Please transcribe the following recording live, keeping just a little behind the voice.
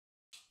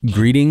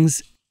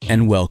Greetings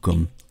and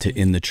welcome to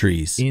In the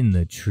Trees. In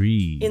the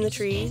trees. In the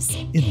trees.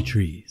 In the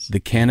trees. The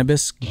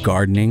cannabis,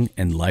 gardening,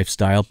 and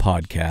lifestyle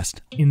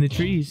podcast. In the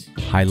trees.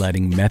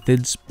 Highlighting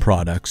methods,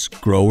 products,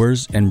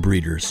 growers, and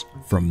breeders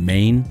from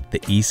Maine, the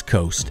East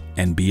Coast,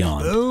 and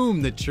beyond.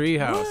 Boom, the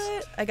treehouse.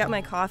 What? I got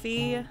my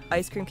coffee,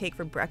 ice cream cake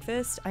for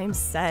breakfast. I'm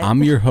set.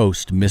 I'm your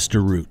host,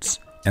 Mr. Roots,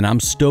 and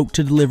I'm stoked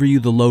to deliver you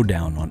the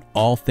lowdown on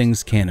all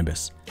things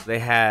cannabis. They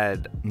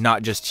had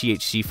not just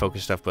THC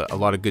focused stuff, but a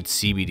lot of good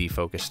CBD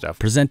focused stuff.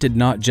 Presented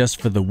not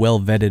just for the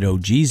well-vetted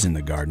OGs in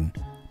the garden,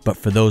 but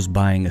for those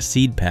buying a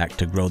seed pack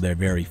to grow their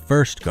very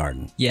first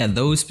garden. Yeah,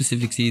 those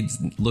specific seeds,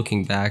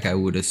 looking back, I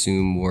would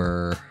assume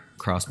were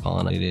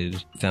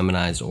cross-pollinated,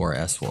 feminized, or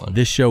S1.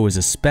 This show is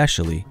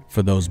especially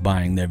for those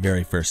buying their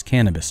very first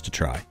cannabis to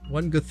try.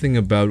 One good thing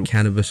about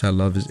cannabis I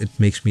love is it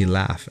makes me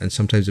laugh, and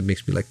sometimes it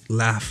makes me like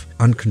laugh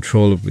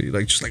uncontrollably,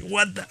 like just like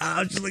what the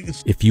just like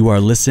it's... If you are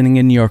listening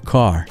in your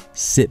car,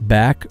 sit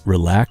back,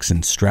 relax,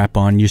 and strap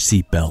on your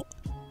seatbelt.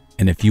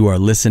 And if you are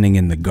listening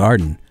in the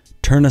garden,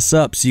 turn us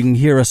up so you can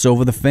hear us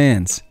over the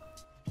fans.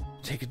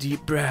 Take a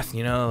deep breath,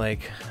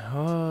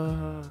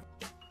 oh.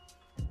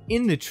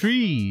 In the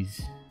trees.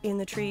 In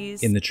the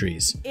trees. In the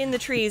trees. In the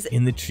trees.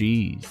 In the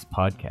trees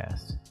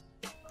podcast.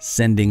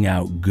 Sending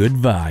out good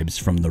vibes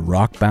from the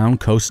rock-bound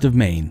coast of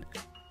Maine.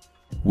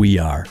 We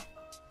are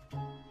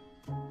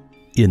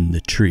In the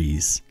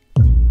Trees.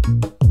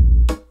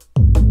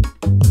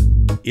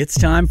 It's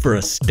time for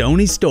a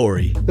Stoney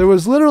story. There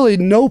was literally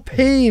no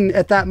pain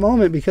at that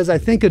moment because I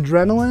think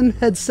adrenaline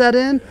had set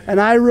in,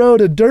 and I rode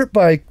a dirt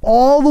bike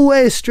all the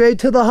way straight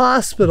to the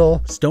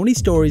hospital. Stoney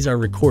stories are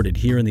recorded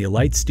here in the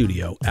Alight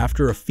studio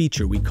after a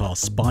feature we call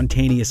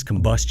Spontaneous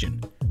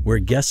Combustion, where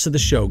guests of the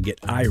show get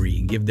irie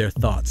and give their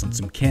thoughts on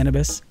some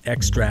cannabis,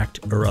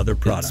 extract, or other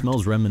product. It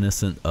smells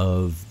reminiscent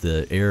of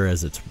the air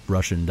as it's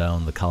rushing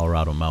down the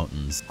Colorado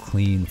mountains.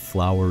 Clean,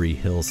 flowery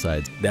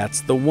hillsides.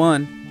 That's the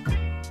one.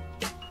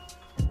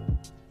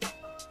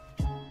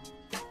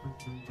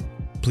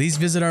 Please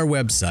visit our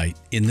website,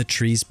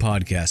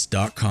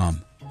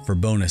 inthetreespodcast.com, for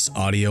bonus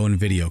audio and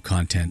video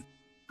content,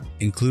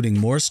 including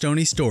more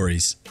Stoney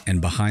stories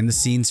and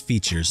behind-the-scenes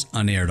features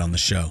unaired on the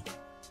show.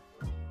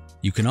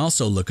 You can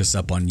also look us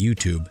up on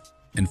YouTube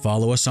and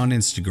follow us on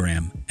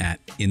Instagram at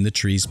In the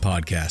Trees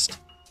Podcast.